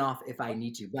lean off if I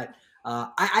need to, but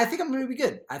I think I'm gonna be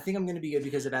good. I think I'm gonna be good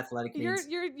because of Athletic Greens.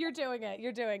 You're doing it.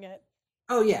 You're doing it.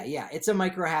 Oh yeah. It's a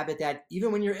micro habit that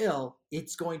even when you're ill,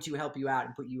 it's going to help you out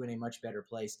and put you in a much better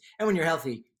place. And when you're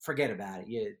healthy, forget about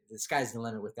it. The sky's the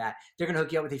limit with that. They're going to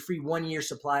hook you up with a free 1-year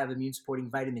supply of immune-supporting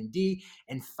vitamin D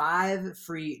and 5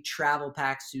 free travel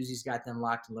packs. Susie's got them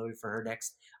locked and loaded for her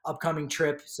next upcoming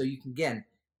trip. So you can, again,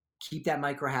 keep that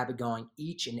micro habit going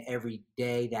each and every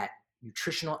day, that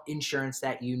nutritional insurance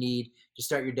that you need to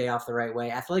start your day off the right way.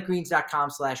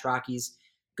 athleticgreens.com/Rockies.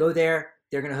 Go there.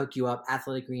 They're going to hook you up.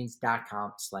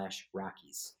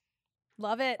 athleticgreens.com/Rockies.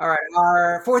 Love it. All right.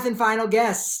 Our fourth and final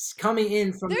guest coming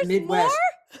in from the Midwest.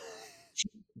 More?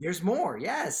 There's more.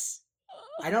 Yes.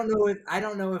 I don't know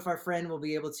if our friend will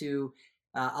be able to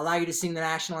allow you to sing the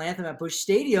national anthem at Busch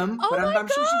Stadium, but I'm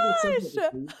sure she will sing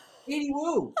it. Katie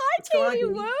Woo. Hi, Katie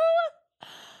Woo.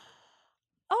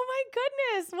 Oh my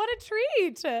goodness, what a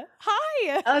treat.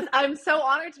 Hi. I'm so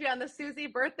honored to be on the Susie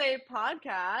birthday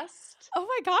podcast. Oh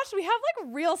my gosh, we have like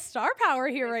real star power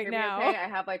here right now. Okay? I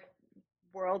have like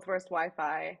world's worst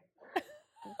Wi-Fi.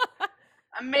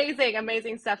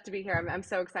 Amazing stuff to be here. I'm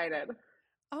so excited.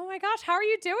 Oh my gosh, how are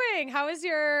you doing? How is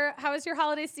your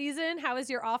holiday season? How is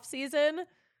your off season?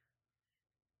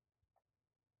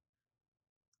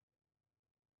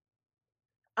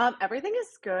 Everything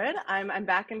is good. I'm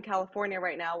back in California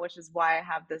right now, which is why I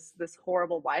have this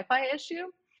horrible Wi-Fi issue,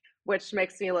 which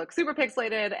makes me look super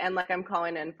pixelated and like I'm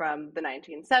calling in from the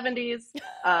 1970s.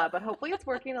 But hopefully it's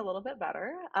working a little bit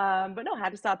better. But no,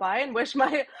 had to stop by and wish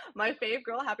my fave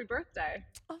girl a happy birthday.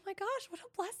 Oh my gosh, what a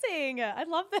blessing! I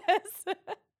love this.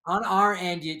 On our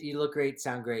end, you look great,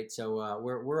 sound great. So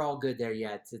we're all good there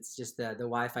yet. It's just the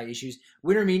Wi-Fi issues.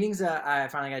 Winter meetings. I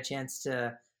finally got a chance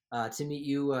to meet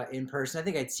you in person. I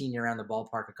think I'd seen you around the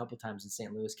ballpark a couple times in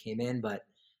St. Louis, came in, but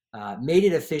made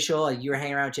it official. You were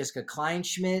hanging around with Jessica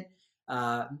Kleinschmidt,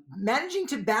 managing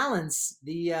to balance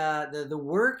the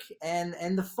work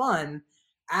and the fun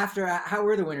after. How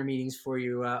were the winter meetings for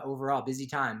you overall? Busy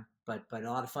time, but a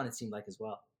lot of fun it seemed like as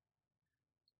well.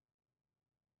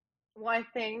 Well, I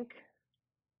think it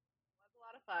was a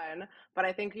lot of fun, but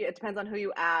I think it depends on who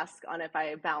you ask on if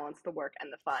I balance the work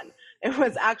and the fun. It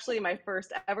was actually my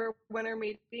first ever winter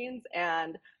meetings,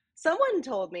 and someone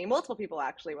told me, multiple people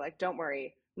actually were like, don't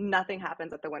worry, nothing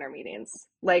happens at the winter meetings.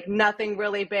 Like nothing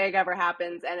really big ever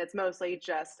happens, and it's mostly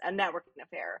just a networking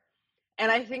affair. And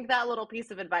I think that little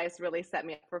piece of advice really set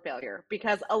me up for failure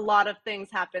because a lot of things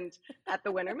happened at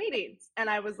the winter meetings. And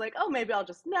I was like, oh, maybe I'll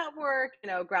just network,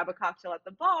 grab a cocktail at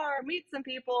the bar, meet some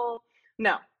people.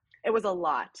 No, it was a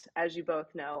lot, as you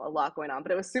both know, a lot going on,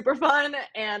 but it was super fun.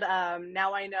 And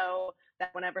now I know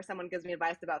that whenever someone gives me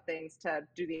advice about things, to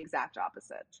do the exact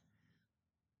opposite.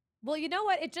 Well, you know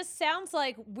what? It just sounds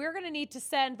like we're going to need to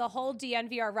send the whole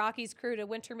DNVR Rockies crew to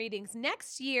winter meetings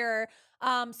next year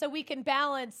so we can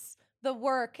balance the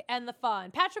work and the fun.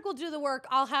 Patrick will do the work.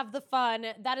 I'll have the fun.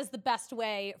 That is the best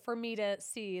way for me to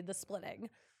see the splitting.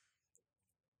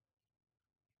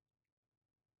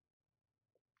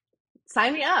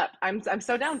 Sign me up. I'm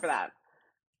so down for that.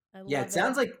 Yeah, it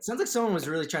sounds like someone was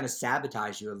really trying to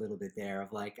sabotage you a little bit there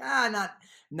of like,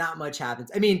 not much happens.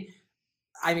 I mean,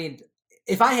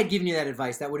 if I had given you that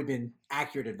advice, that would have been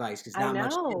accurate advice because not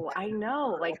much. I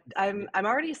know. Like I'm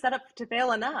already set up to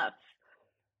fail enough.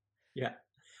 Yeah.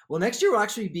 Well, next year will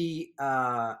actually be,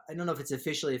 I don't know if it's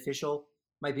officially official,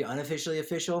 might be unofficially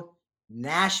official,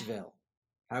 Nashville.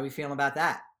 How are we feeling about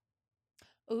that?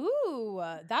 Ooh,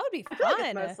 that would be fun. I feel like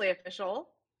it's mostly official.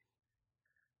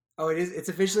 Oh, it is? It's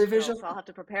officially official? So I'll have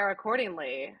to prepare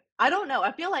accordingly. I don't know.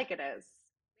 I feel like it is.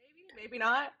 Maybe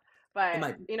not.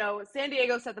 But, San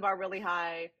Diego set the bar really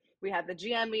high. We had the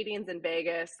GM meetings in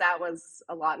Vegas. That was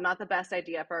a lot. Not the best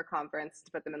idea for a conference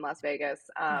to put them in Las Vegas.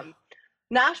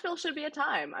 Nashville should be a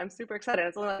time. I'm super excited.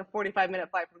 It's only like a 45-minute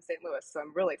flight from St. Louis, so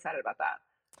I'm really excited about that.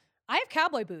 I have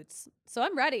cowboy boots, so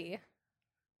I'm ready.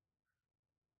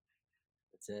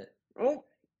 That's it. Oh,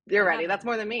 you're ready. That's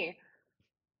more than me.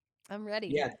 I'm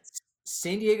ready. Yeah,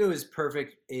 San Diego is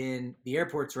perfect. The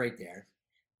airport's right there.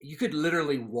 you could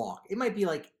literally walk. It might be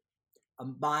like a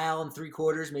mile and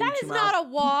 3/4, maybe 2 miles. That is not a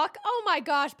walk. Oh my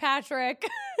gosh, Patrick.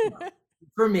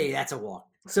 For me, that's a walk.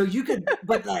 So you could,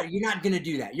 but you're not going to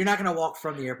do that. You're not going to walk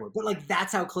from the airport. But like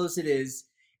that's how close it is.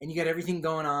 And you got everything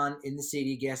going on in the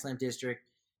city, Gaslamp District.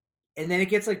 And then it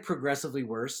gets like progressively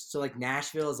worse. So like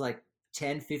Nashville is like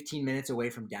 10, 15 minutes away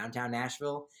from downtown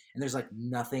Nashville. And there's like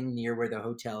nothing near where the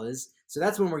hotel is. So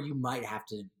that's one where you might have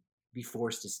to be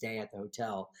forced to stay at the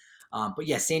hotel. But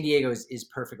yeah, San Diego is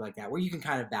perfect like that, where you can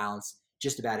kind of balance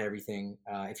just about everything.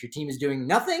 If your team is doing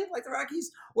nothing like the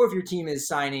Rockies, or if your team is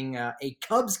signing a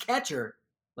Cubs catcher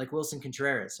like Wilson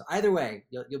Contreras. So either way,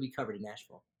 you'll be covered in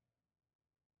Nashville.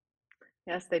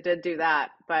 Yes, they did do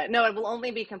that. But no, it will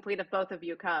only be complete if both of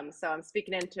you come. So I'm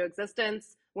speaking into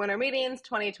existence. Winter Meetings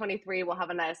 2023, we'll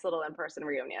have a nice little in-person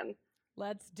reunion.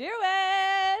 Let's do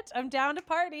it. I'm down to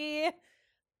party.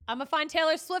 I'm going to find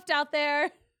Taylor Swift out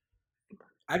there.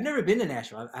 I've never been to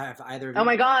Nashville. Have either of you? Oh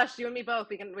my gosh, you and me both.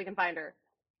 We can find her.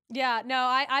 Yeah, no,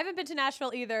 I haven't been to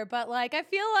Nashville either. But like, I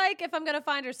feel like if I'm going to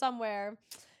find her somewhere,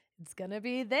 it's going to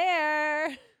be there.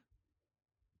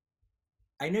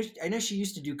 I know she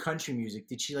used to do country music.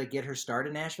 Did she like get her start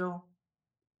in Nashville?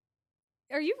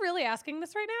 Are you really asking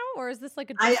this right now? Or is this like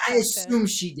a I assume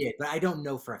she did, but I don't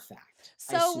know for a fact.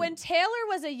 So when Taylor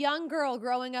was a young girl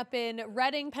growing up in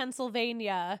Reading,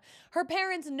 Pennsylvania, her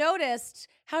parents noticed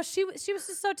how she was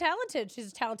just so talented. She's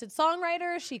a talented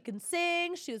songwriter. She can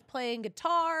sing. She was playing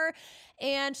guitar.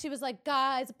 And she was like,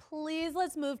 guys, please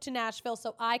let's move to Nashville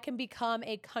so I can become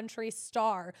a country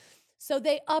star. So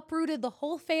they uprooted the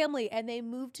whole family and they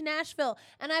moved to Nashville.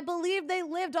 And I believe they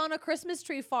lived on a Christmas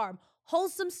tree farm.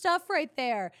 Wholesome stuff right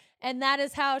there. And that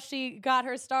is how she got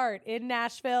her start in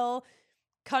Nashville.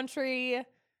 Country,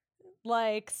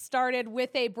 like, started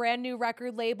with a brand new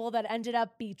record label that ended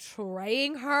up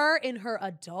betraying her in her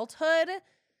adulthood.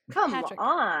 Come Patrick,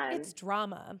 on. it's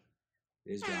drama.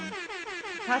 It is drama.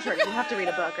 Patrick, you have to read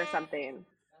a book or something.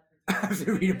 I have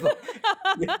to read a book.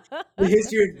 The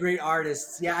history of great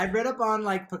artists. Yeah, I've read up on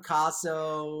like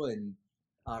Picasso and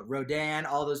Rodin,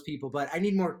 all those people, but I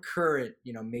need more current,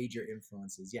 major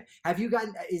influences. Yeah. Have you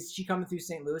gotten? Is she coming through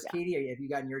St. Louis, yeah. Katie? Have you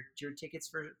gotten your tickets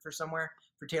for somewhere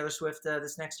for Taylor Swift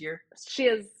this next year?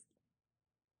 She's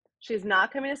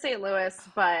not coming to St. Louis,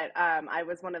 but I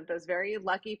was one of those very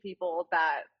lucky people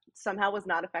that somehow was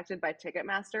not affected by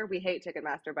Ticketmaster. We hate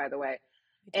Ticketmaster, by the way.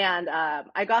 And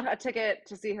I got a ticket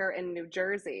to see her in New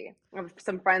Jersey. I have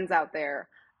some friends out there.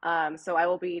 So I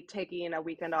will be taking a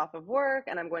weekend off of work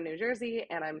and I'm going to New Jersey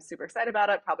and I'm super excited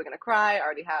about it. Probably going to cry. I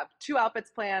already have 2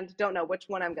 outfits planned. Don't know which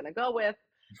one I'm going to go with,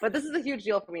 but this is a huge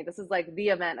deal for me. This is like the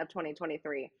event of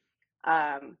 2023.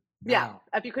 Yeah,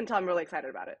 if you couldn't tell, I'm really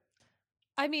excited about it.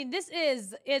 I mean, she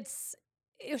hasn't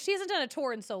done a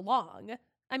tour in so long.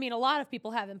 I mean, a lot of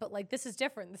people haven't, but like, this is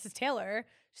different. This is Taylor.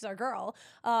 She's our girl.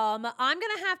 I'm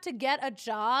going to have to get a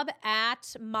job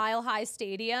at Mile High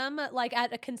Stadium, like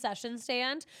at a concession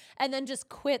stand, and then just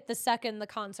quit the second the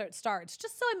concert starts,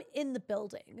 just so I'm in the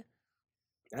building.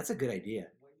 That's a good idea.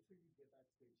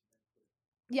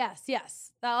 Yes.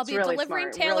 I'll be really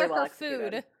delivering smart. Taylor really her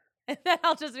food. And then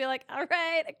I'll just be like, all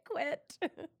right, I quit.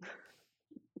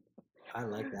 I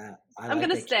like that. I'm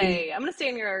going to stay. I'm going to stay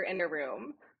in your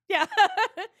room. Yeah.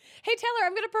 Hey, Taylor,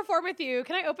 I'm going to perform with you.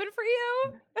 Can I open for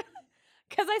you?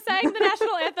 Because I sang the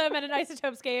national anthem at an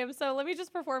Isotopes game, so let me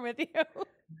just perform with you.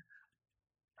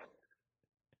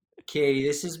 Katie,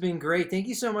 this has been great. Thank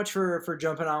you so much for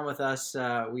jumping on with us.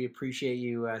 We appreciate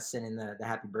you sending the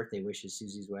happy birthday wishes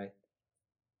Susie's way.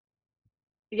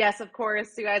 Yes, of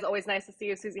course. You guys, always nice to see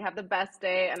you, Susie. Have the best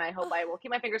day, and I hope I will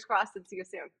keep my fingers crossed and see you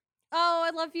soon. Oh,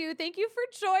 I love you. Thank you for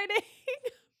joining.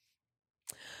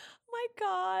 My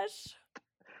gosh.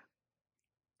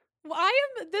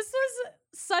 This was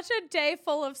such a day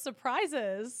full of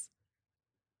surprises.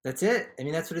 That's it. I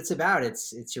mean, that's what it's about.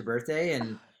 It's your birthday,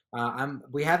 and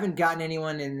we haven't gotten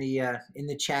anyone in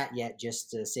the chat yet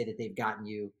just to say that they've gotten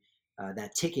you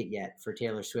that ticket yet for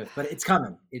Taylor Swift, but it's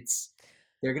coming.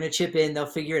 They're going to chip in. They'll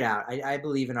figure it out. I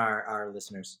believe in our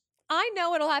listeners. I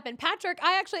know it'll happen. Patrick,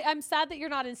 I'm sad that you're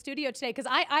not in studio today because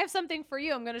I have something for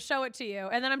you. I'm going to show it to you,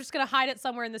 and then I'm just going to hide it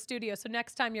somewhere in the studio. So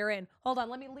next time you're in, hold on,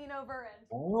 let me lean over and.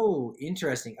 Oh,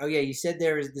 interesting. Oh yeah, you said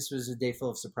this was a day full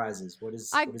of surprises. What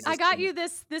is? I got you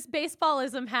this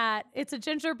baseballism hat. It's a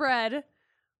gingerbread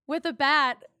with a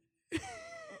bat.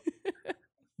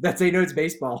 That's how you know it's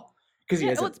baseball because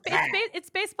it's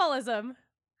baseballism.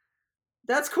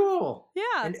 That's cool.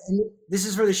 Yeah. And this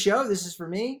is for the show. This is for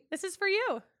me. This is for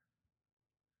you.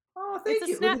 Oh, thank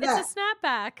you. It's a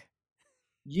snapback.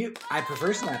 I prefer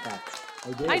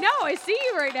snapbacks. I know. I see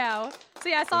you right now. So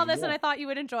yeah, I saw this and I thought you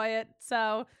would enjoy it.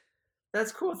 So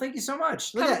That's cool. Thank you so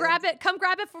much. Come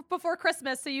grab it before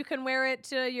Christmas so you can wear it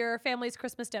to your family's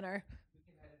Christmas dinner.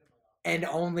 And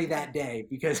only that day,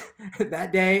 because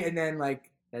that day and then like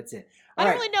that's it. I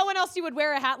don't really know when else you would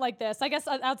wear a hat like this. I guess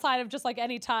outside of just like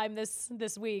any time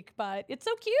this week, but it's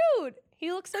so cute.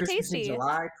 He looks so Christmas tasty. In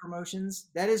July promotions.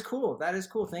 That is cool.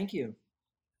 Thank you.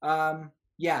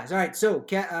 Yeah. All right. So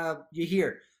you're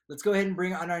here. Let's go ahead and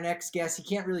bring on our next guest. He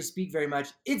can't really speak very much.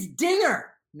 It's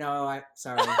Dinger. No,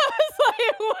 sorry. I was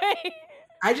like, wait.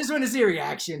 I just want to see a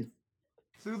reaction.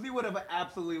 Susie would have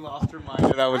absolutely lost her mind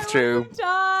if that was true.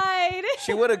 Died.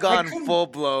 She would have gone full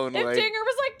blown. If Dinger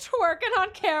was like twerking on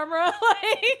camera,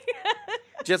 like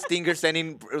just Dinger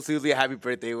sending Susie a happy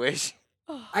birthday wish.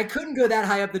 I couldn't go that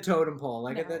high up the totem pole.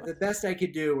 Like the best I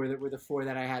could do were the 4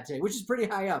 that I had today, which is pretty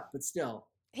high up, but still.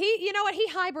 You know what? He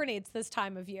hibernates this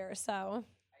time of year, so.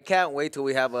 I can't wait till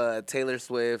we have a Taylor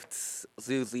Swift,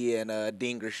 Susie, and a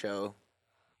Dinger show.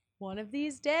 One of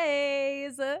these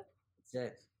days. That's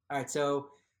it. All right, so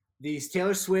these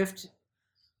Taylor Swift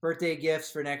birthday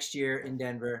gifts for next year in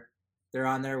Denver, they're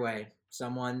on their way.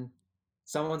 Someone's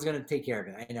going to take care of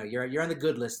it. I know you're on the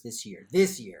good list this year.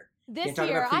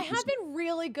 I have been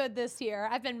really good this year.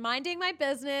 I've been minding my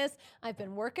business. I've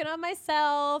been working on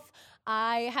myself.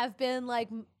 I have been like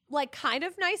kind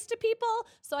of nice to people.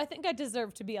 So I think I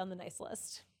deserve to be on the nice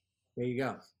list. There you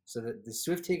go. So the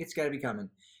Swift ticket's got to be coming.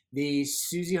 The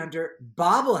Susie Hunter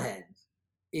bobblehead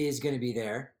is going to be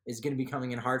there. It's going to be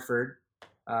coming in Hartford.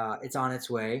 It's on its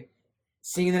way.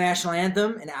 Singing the national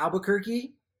anthem in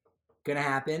Albuquerque, going to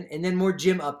happen. And then more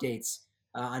gym updates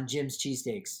on Jim's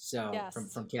cheesesteaks. So yes.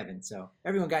 from Kevin. So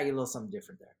everyone got you a little something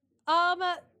different there.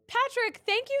 Patrick,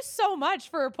 thank you so much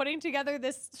for putting together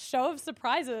this show of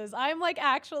surprises. I'm like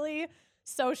actually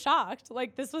so shocked.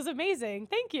 Like this was amazing.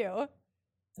 Thank you.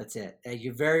 That's it.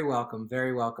 You're very welcome.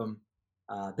 Very welcome.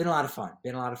 Been a lot of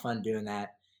fun doing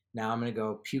that. Now I'm going to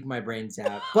go puke my brains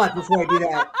out. But before I do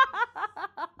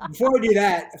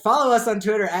that, follow us on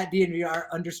Twitter at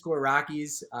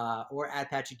DNVR_Rockies or at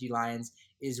Patrick D. Lyons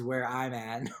is where I'm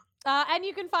at. And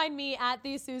you can find me at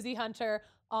the Susie Hunter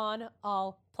on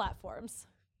all platforms.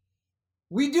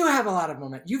 We do have a lot of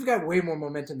momentum. You've got way more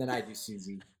momentum than I do,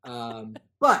 Susie.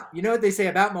 But you know what they say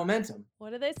about momentum?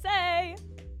 What do they say?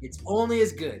 It's only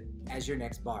as good as your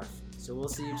next barf. So we'll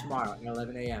see you tomorrow at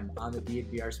 11 a.m. on the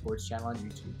DNVR Sports Channel on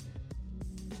YouTube.